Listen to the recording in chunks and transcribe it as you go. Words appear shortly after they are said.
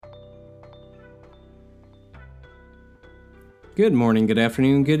Good morning, good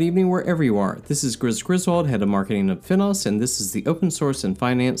afternoon, good evening, wherever you are. This is Grizz Griswold, Head of Marketing of Finos, and this is the Open Source and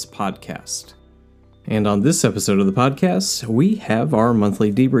Finance Podcast. And on this episode of the podcast, we have our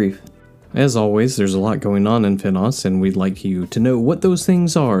monthly debrief. As always, there's a lot going on in Finos, and we'd like you to know what those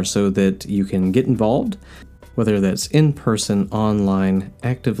things are so that you can get involved, whether that's in person, online,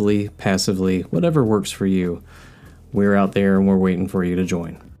 actively, passively, whatever works for you. We're out there and we're waiting for you to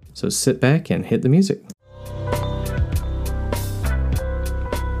join. So sit back and hit the music.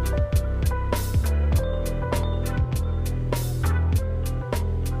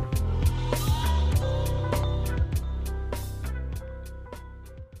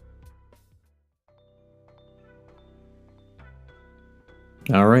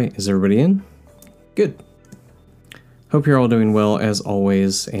 All right, is everybody in? Good. Hope you're all doing well as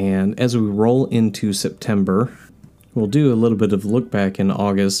always, and as we roll into September, we'll do a little bit of look back in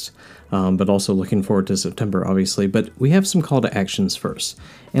August, but also looking forward to September, obviously. But we have some call to actions first.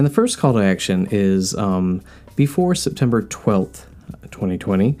 And the first call to action is before September 12th,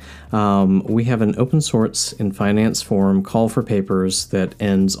 2020, we have an Open Source and Finance Forum call for papers that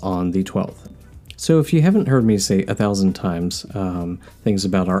ends on the 12th. So if you haven't heard me say 1,000 times things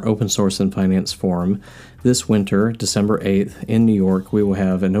about our Open Source and Finance Forum, this winter, December 8th, in New York, we will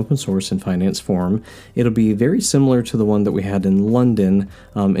have an Open Source and Finance Forum. It'll be very similar to the one that we had in London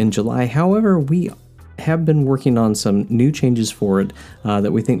in July. However, we have been working on some new changes for it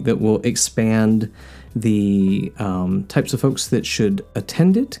that we think that will expand the types of folks that should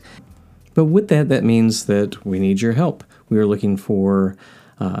attend it. But with that, that means that we need your help. We are looking for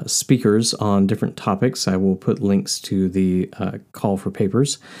speakers on different topics. I will put links to the call for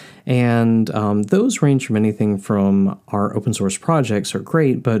papers. And those range from anything from our open source projects are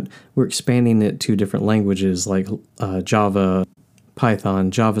great, but we're expanding it to different languages like Java, Python,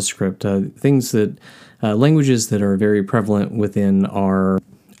 JavaScript, things that, languages that are very prevalent within our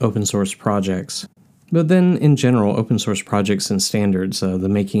open source projects. But then, in general, open source projects and standards, the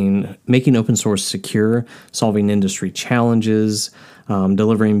making open source secure, solving industry challenges,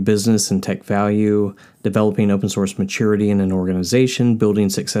 delivering business and tech value, developing open source maturity in an organization, building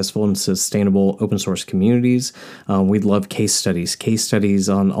successful and sustainable open source communities. We'd love case studies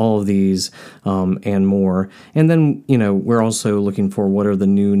on all of these and more. And then, we're also looking for what are the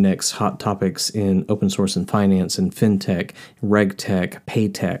new next hot topics in open source and finance and fintech, regtech,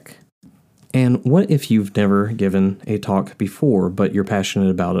 paytech. And what if you've never given a talk before, but you're passionate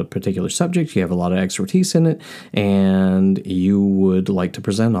about a particular subject, you have a lot of expertise in it, and you would like to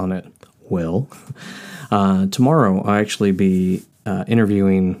present on it? Well, tomorrow I'll actually be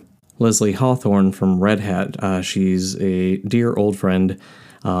interviewing Leslie Hawthorne from Red Hat. She's a dear old friend,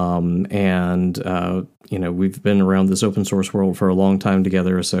 and we've been around this open source world for a long time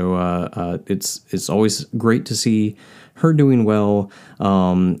together, so it's always great to see her doing well.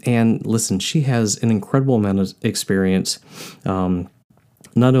 And listen, she has an incredible amount of experience,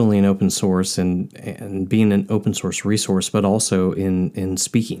 not only in open source and being an open source resource, but also in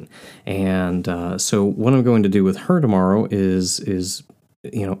speaking. And so what I'm going to do with her tomorrow is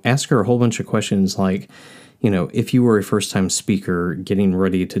ask her a whole bunch of questions like, if you were a first-time speaker getting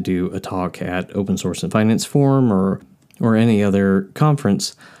ready to do a talk at Open Source and Finance Forum or any other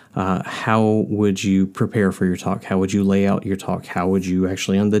conference, how would you prepare for your talk? How would you lay out your talk? How would you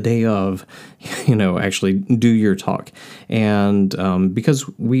actually, on the day of, actually do your talk? And because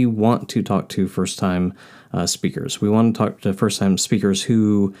we want to talk to first-time speakers, we want to talk to first-time speakers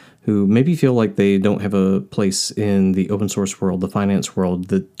who maybe feel like they don't have a place in the open source world, the finance world,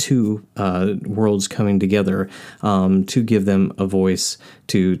 the two worlds coming together to give them a voice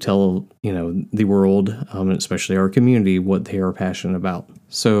to tell the world, and especially our community, what they are passionate about.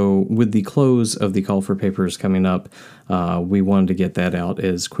 So with the close of the call for papers coming up, we wanted to get that out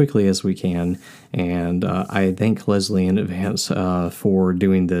as quickly as we can, and I thank Leslie in advance for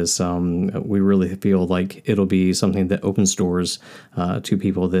doing this. We really feel like it'll be something that opens doors to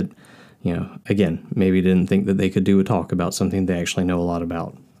people that, again, maybe didn't think that they could do a talk about something they actually know a lot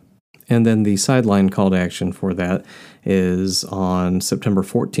about. And then the sideline call to action for that is on September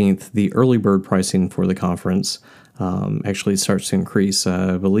 14th, the early bird pricing for the conference actually starts to increase.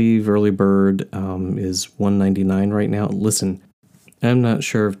 I believe early bird is $199 right now. Listen, I'm not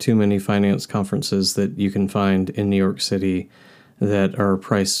sure of too many finance conferences that you can find in New York City that are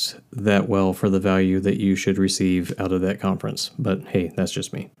priced that well for the value that you should receive out of that conference. But hey, that's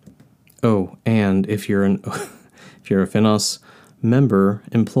just me. Oh, and if you're a Finos member,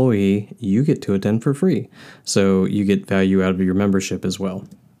 employee, you get to attend for free. So you get value out of your membership as well.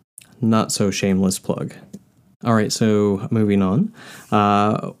 Not so shameless plug. All right, so moving on,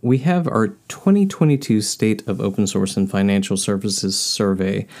 we have our 2022 State of Open Source and Financial Services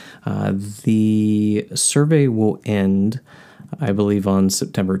Survey. The survey will end, I believe, on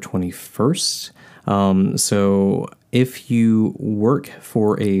September 21st. So if you work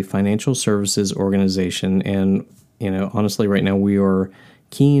for a financial services organization, and honestly, right now we are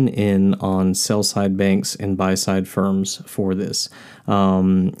keen in on sell-side banks and buy-side firms for this.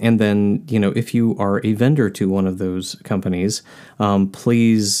 And then, if you are a vendor to one of those companies,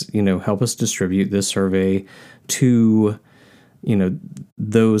 please, help us distribute this survey to,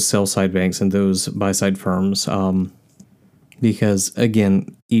 those sell-side banks and those buy-side firms. Because,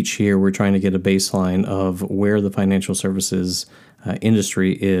 again, each year we're trying to get a baseline of where the financial services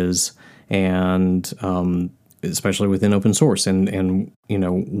industry is, and especially within open source, and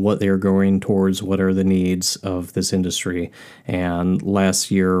what they're going towards, what are the needs of this industry. And last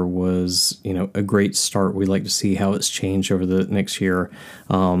year was a great start. We'd like to see how it's changed over the next year,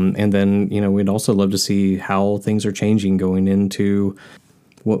 and then we'd also love to see how things are changing going into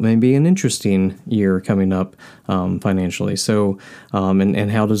what may be an interesting year coming up financially. So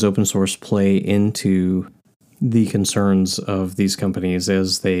and how does open source play into the concerns of these companies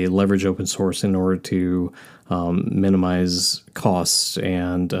as they leverage open source in order to minimize costs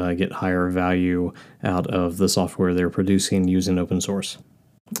and get higher value out of the software they're producing using open source.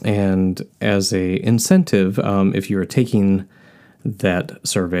 And as a incentive, if you're taking that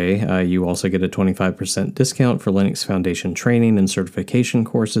survey, you also get a 25% discount for Linux Foundation training and certification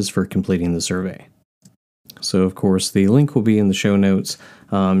courses for completing the survey. So, of course, the link will be in the show notes.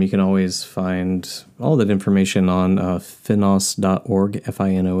 You can always find all that information on finos.org,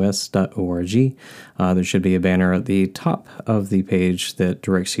 finos.org. There should be a banner at the top of the page that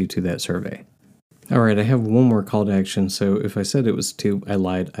directs you to that survey. All right, I have one more call to action, so if I said it was 2, I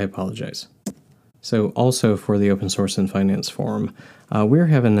lied. I apologize. So also for the Open Source and Finance Forum, we're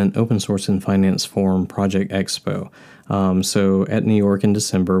having an Open Source and Finance Forum Project Expo. So at New York in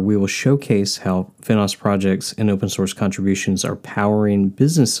December, we will showcase how Finos projects and open source contributions are powering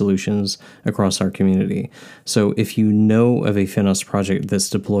business solutions across our community. So if you know of a Finos project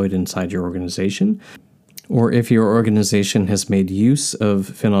that's deployed inside your organization, or if your organization has made use of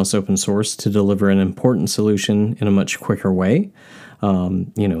Finos open source to deliver an important solution in a much quicker way,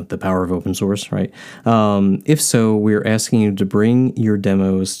 the power of open source, right? If so, we're asking you to bring your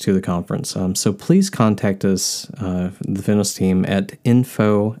demos to the conference. So please contact us, the Finos team, at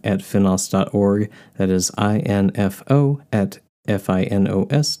info@finos.org. That is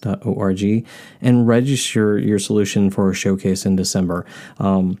info@finos.org, and register your solution for a showcase in December.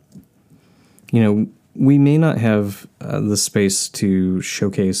 We may not have the space to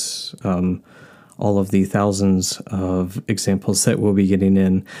showcase all of the thousands of examples that we'll be getting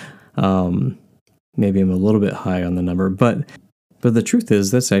in. Maybe I'm a little bit high on the number, but the truth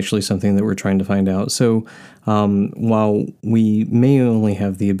is that's actually something that we're trying to find out. So while we may only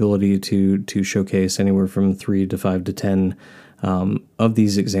have the ability to showcase anywhere from 3 to 5 to 10 of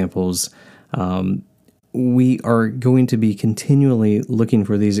these examples, we are going to be continually looking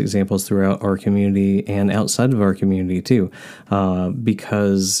for these examples throughout our community and outside of our community too,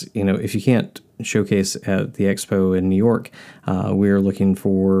 because if you can't showcase at the expo in New York, we're looking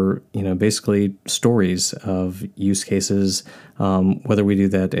for basically stories of use cases, whether we do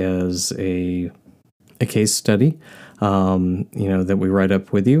that as a case study that we write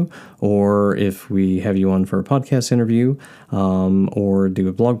up with you, or if we have you on for a podcast interview, or do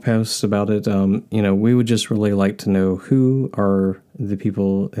a blog post about it. We would just really like to know who are the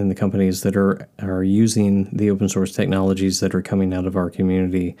people in the companies that are using the open source technologies that are coming out of our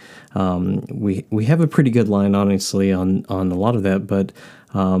community. We have a pretty good line, honestly, on a lot of that, but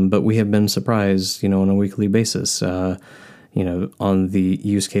we have been surprised, on a weekly basis, on the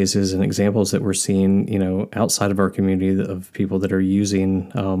use cases and examples that we're seeing, outside of our community of people that are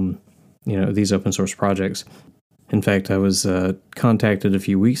using, these open source projects. In fact, I was contacted a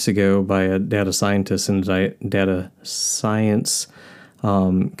few weeks ago by a data scientist and data science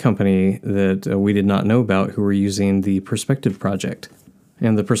company that we did not know about, who were using the Perspective project.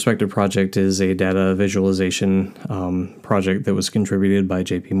 And the Perspective project is a data visualization project that was contributed by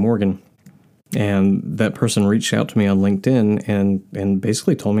JP Morgan. And that person reached out to me on LinkedIn and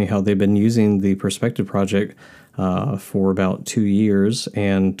basically told me how they've been using the Perspective project for about 2 years,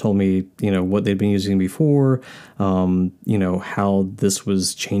 and told me, what they'd been using before, how this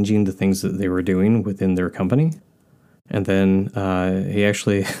was changing the things that they were doing within their company. And then he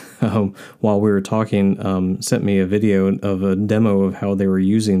actually, while we were talking, sent me a video of a demo of how they were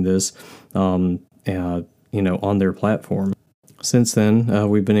using this, on their platform. Since then,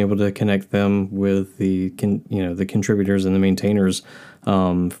 we've been able to connect them with the contributors and the maintainers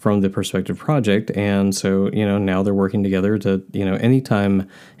from the Perspective project, and so now they're working together to anytime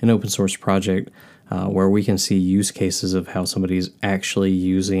an open source project where we can see use cases of how somebody's actually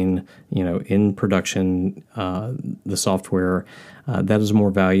using in production the software, that is more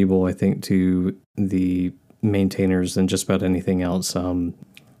valuable, I think, to the maintainers than just about anything else.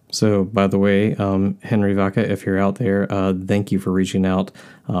 So, by the way, Henry Vaca, if you're out there, thank you for reaching out.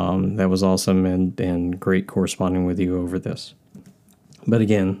 That was awesome and great corresponding with you over this. But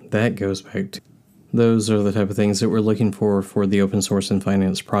again, that goes back to those are the type of things that we're looking for the Open Source and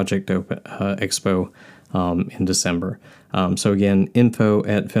Finance Project Expo in December. So again,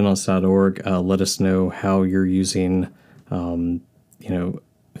 info@finos.org. Let us know how you're using,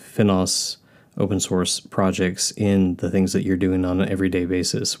 Finos open source projects in the things that you're doing on an everyday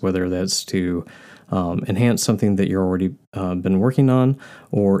basis, whether that's to enhance something that you're already been working on,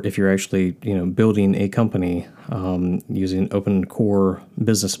 or if you're actually building a company using open core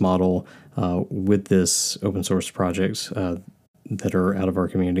business model with this open source projects that are out of our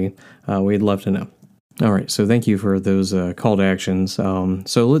community. We'd love to know. All right, so thank you for those call to actions.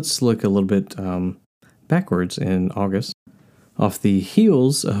 So let's look a little bit backwards in August. Off the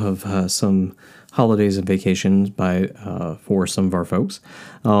heels of some holidays and vacations for some of our folks.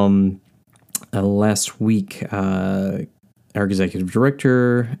 Last week, our executive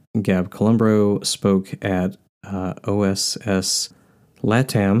director, Gab Columbro, spoke at OSS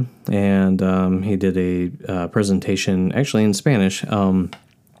LATAM, and he did a presentation, actually in Spanish,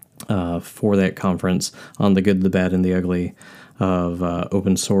 for that conference on the good, the bad, and the ugly of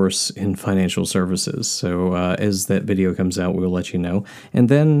open source in financial services. So as that video comes out, we'll let you know. And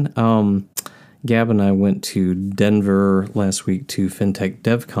then Gab and I went to Denver last week to FinTech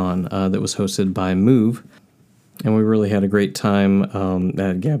DevCon that was hosted by Move, and we really had a great time.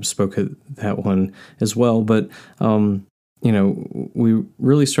 Gab spoke at that one as well, but we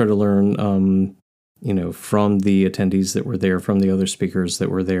really started to learn from the attendees that were there, from the other speakers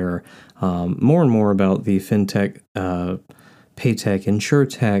that were there, more and more about the FinTech, PayTech,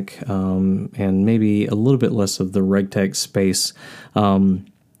 InsurTech, and maybe a little bit less of the RegTech space.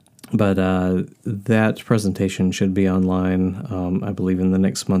 But that presentation should be online, I believe, in the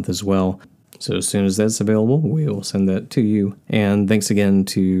next month as well. So as soon as that's available, we will send that to you. And thanks again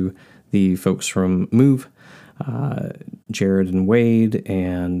to the folks from Move, Jared and Wade,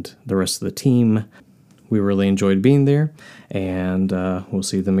 and the rest of the team. We really enjoyed being there, and we'll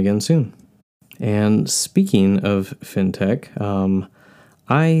see them again soon. And speaking of FinTech,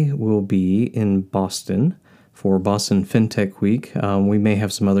 I will be in Boston for Boston FinTech Week. We may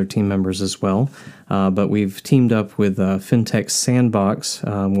have some other team members as well, but we've teamed up with FinTech Sandbox.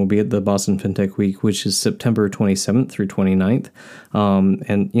 We'll be at the Boston FinTech Week, which is September 27th through 29th.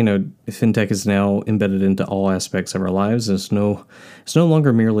 And, FinTech is now embedded into all aspects of our lives. It's no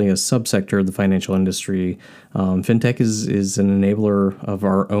longer merely a subsector of the financial industry. FinTech is an enabler of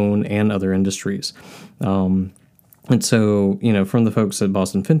our own and other industries. And so, from the folks at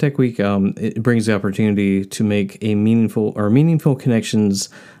Boston FinTech Week, it brings the opportunity to make meaningful connections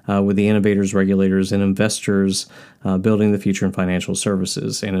with the innovators, regulators, and investors building the future in financial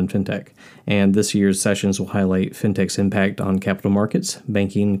services and in FinTech. And this year's sessions will highlight FinTech's impact on capital markets,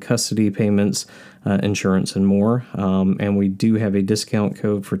 banking, custody payments, insurance, and more. And we do have a discount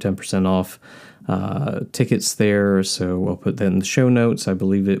code for 10% off tickets there, so we'll put that in the show notes. I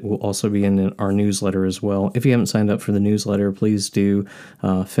believe it will also be in our newsletter as well. If you haven't signed up for the newsletter, please do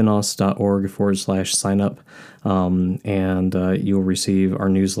finos.org/sign up, and you'll receive our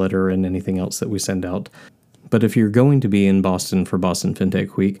newsletter and anything else that we send out. But if you're going to be in Boston for Boston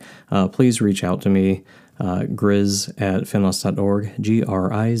FinTech Week, please reach out to me, grizz@finos.org,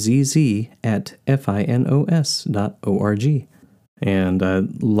 grizz@finos.org. And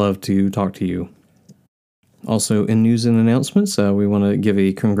I'd love to talk to you. Also, in news and announcements, we want to give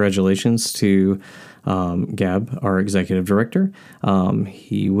a congratulations to Gab, our executive director.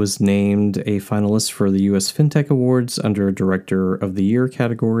 He was named a finalist for the U.S. FinTech Awards under Director of the Year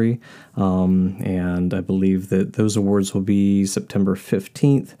category, and I believe that those awards will be September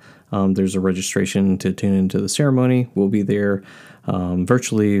 15th. There's a registration to tune into the ceremony. We'll be there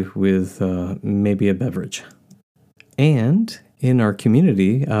virtually with maybe a beverage. And in our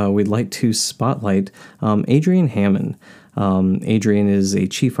community, we'd like to spotlight Adrian Hammond. Adrian is a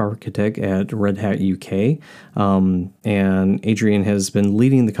chief architect at Red Hat UK, and Adrian has been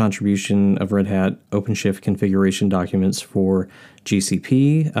leading the contribution of Red Hat OpenShift configuration documents for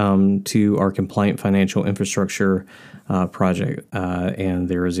GCP to our compliant financial infrastructure project. And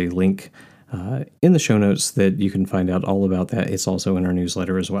there is a link in the show notes that you can find out all about that. It's also in our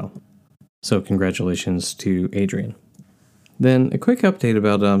newsletter as well. So congratulations to Adrian. Then a quick update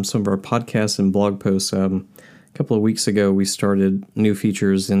about some of our podcasts and blog posts. A couple of weeks ago, we started new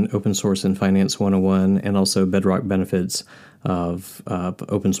features in Open Source and Finance 101 and also Bedrock benefits of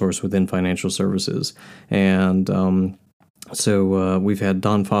open source within financial services. And so we've had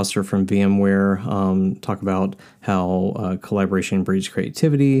Don Foster from VMware talk about how collaboration breeds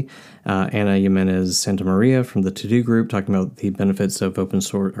creativity. Ana Jimenez Santa Maria from the To-Do Group talking about the benefits of open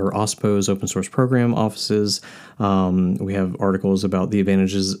source or OSPO's open source program offices. We have articles about the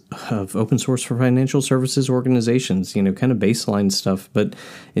advantages of open source for financial services organizations, kind of baseline stuff, but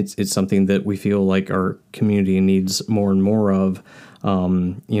it's something that we feel like our community needs more and more of.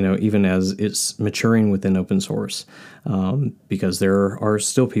 Even as it's maturing within open source, because there are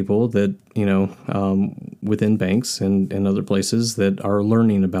still people that, within banks and other places that are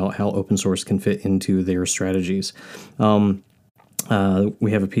learning about how open source can fit into their strategies.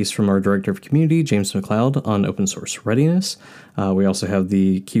 We have a piece from our Director of Community, James McLeod, on open source readiness. We also have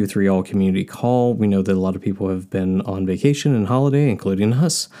the Q3 All Community Call. We know that a lot of people have been on vacation and holiday, including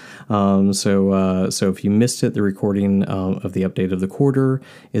us. So if you missed it, the recording of the update of the quarter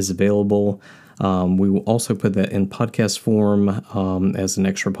is available. We will also put that in podcast form as an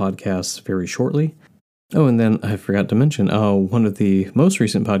extra podcast very shortly. Oh, and then I forgot to mention, one of the most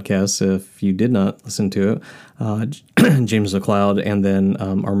recent podcasts, if you did not listen to it, James McLeod and then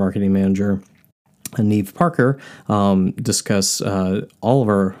our marketing manager, Neve Parker, discuss all of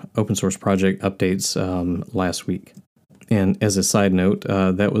our open source project updates last week. And as a side note,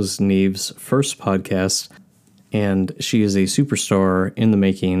 that was Neve's first podcast, and she is a superstar in the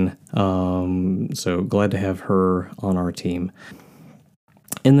making, so glad to have her on our team.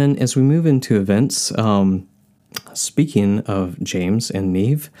 And then as we move into events, speaking of James and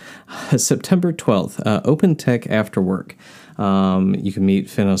Neve, September 12th, Open Tech After Work. You can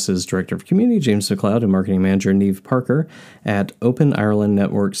meet Finos's Director of Community, James McLeod, and Marketing Manager, Neve Parker, at Open Ireland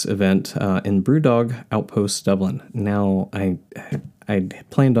Network's event in Brewdog Outpost, Dublin. Now, I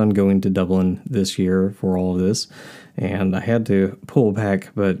planned on going to Dublin this year for all of this, and I had to pull back,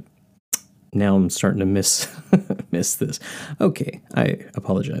 but now I'm starting to miss this. Okay, I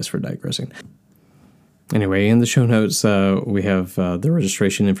apologize for digressing. Anyway, in the show notes, we have the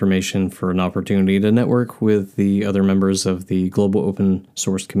registration information for an opportunity to network with the other members of the global open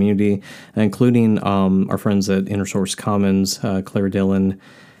source community, including our friends at InnerSource Commons, Claire Dillon,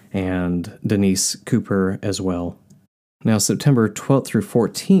 and Denise Cooper as well. Now, September 12th through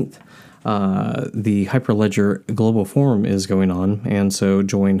 14th, the Hyperledger Global Forum is going on, and so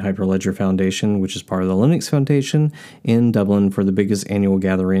join Hyperledger Foundation, which is part of the Linux Foundation, in Dublin for the biggest annual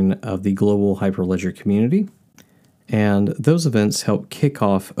gathering of the global Hyperledger community. And those events help kick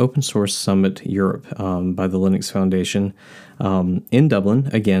off Open Source Summit Europe by the Linux Foundation in Dublin,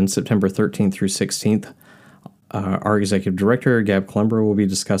 again, September 13th through 16th. Our Executive Director, Gab Columbro, will be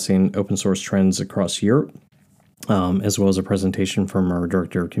discussing open source trends across Europe, as well as a presentation from our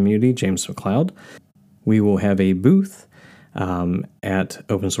Director of Community, James McLeod. We will have a booth at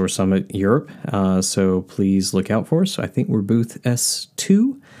Open Source Summit Europe, so please look out for us. I think we're booth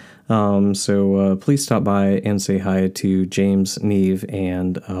S2, so please stop by and say hi to James, Neve,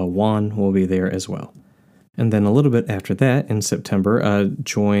 and Juan will be there as well. And then a little bit after that, in September,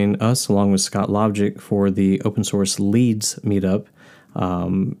 join us along with Scott Logic for the Open Source Leeds meetup,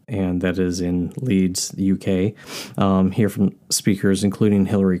 and that is in Leeds, UK. Hear from speakers including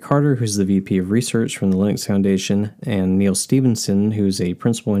Hillary Carter, who's the VP of Research from the Linux Foundation, and Neil Stevenson, who's a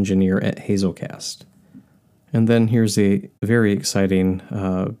principal engineer at Hazelcast. And then here's a very exciting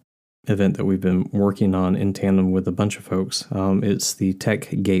event that we've been working on in tandem with a bunch of folks. It's the Tech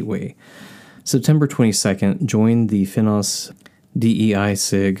Gateway. September 22nd, join the Finos DEI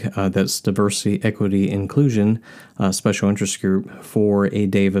SIG, that's Diversity, Equity, Inclusion, Special Interest Group, for a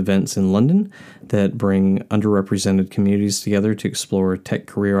day of events in London that bring underrepresented communities together to explore tech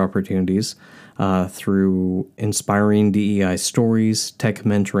career opportunities through inspiring DEI stories, tech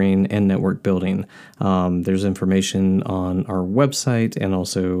mentoring, and network building. There's information on our website and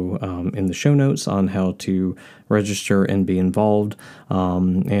also in the show notes on how to register and be involved,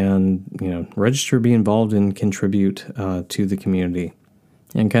 register, be involved, and contribute to the community.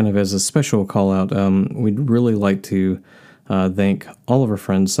 And kind of as a special call out, we'd really like to thank all of our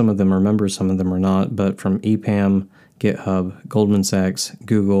friends. Some of them are members, some of them are not, but from EPAM, GitHub, Goldman Sachs,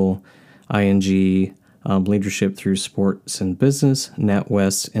 Google, ING, Leadership Through Sports and Business,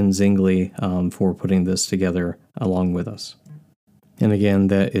 NatWest, and Zingli for putting this together along with us. And again,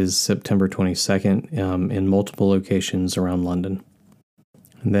 that is September 22nd in multiple locations around London.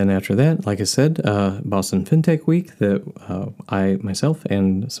 And then after that, like I said, Boston FinTech Week that I, myself,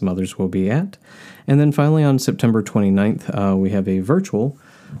 and some others will be at. And then finally on September 29th, we have a virtual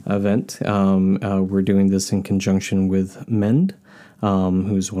event. We're doing this in conjunction with Mend,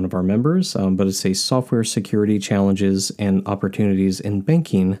 who's one of our members, but it's a software security challenges and opportunities in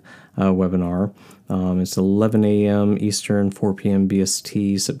banking webinar. It's 11 a.m. Eastern, 4 p.m.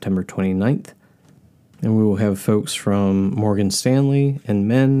 BST, September 29th. And we will have folks from Morgan Stanley and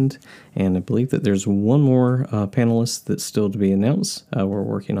Mend, and I believe that there's one more panelist that's still to be announced. We're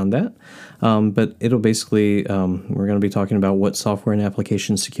working on that. But it'll basically, we're going to be talking about what software and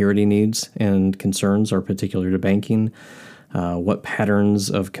application security needs and concerns are particular to banking, what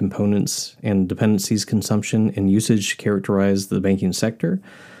patterns of components and dependencies consumption and usage characterize the banking sector,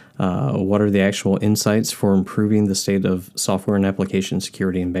 what are the actual insights for improving the state of software and application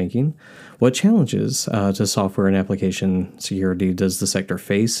security in banking? What challenges to software and application security does the sector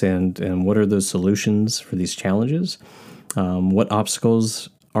face, and what are those solutions for these challenges? What obstacles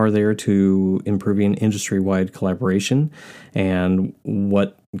are there to improving industry-wide collaboration, and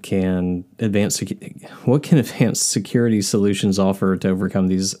what can advanced security solutions offer to overcome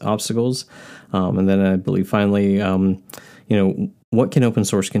these obstacles? And then I believe finally, what can open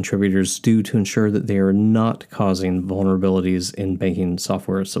source contributors do to ensure that they are not causing vulnerabilities in banking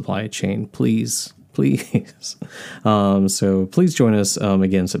software supply chain? Please. So please join us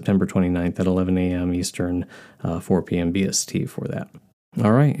again September 29th at 11 a.m. Eastern, 4 p.m. BST for that.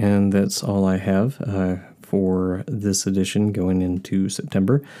 All right, and that's all I have for this edition going into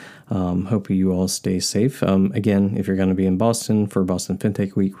September. Hope you all stay safe. Again, if you're going to be in Boston for Boston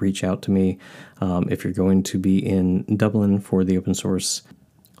FinTech Week, reach out to me. If you're going to be in Dublin for the Open Source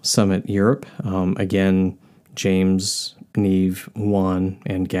Summit Europe, again, James, Neve, Juan,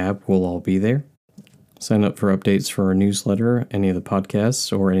 and Gab will all be there. Sign up for updates for our newsletter, any of the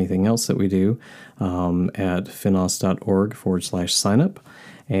podcasts, or anything else that we do at finos.org/signup.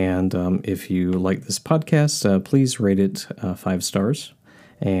 And if you like this podcast, please rate it 5 stars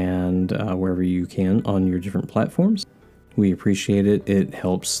and wherever you can on your different platforms. We appreciate it. It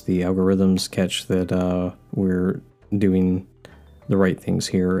helps the algorithms catch that we're doing the right things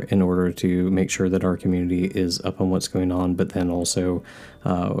here in order to make sure that our community is up on what's going on, but then also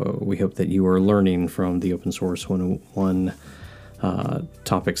we hope that you are learning from the Open Source 101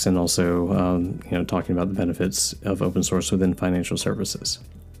 topics, and also talking about the benefits of open source within financial services.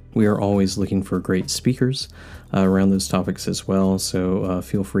 We are always looking for great speakers around those topics as well, so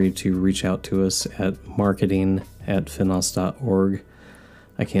feel free to reach out to us at marketing@finos.org.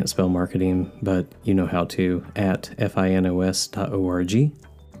 I can't spell marketing, but you know how to, at finos.org.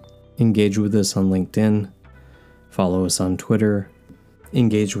 Engage with us on LinkedIn. Follow us on Twitter.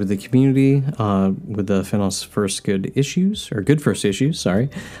 Engage with the community with the Finos First Good Issues, or Good First Issues, sorry,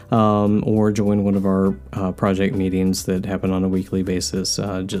 or join one of our project meetings that happen on a weekly basis.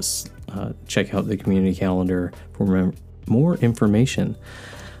 Just check out the community calendar for more information.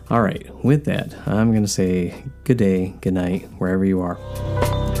 All right, with that, I'm going to say good day, good night, wherever you are.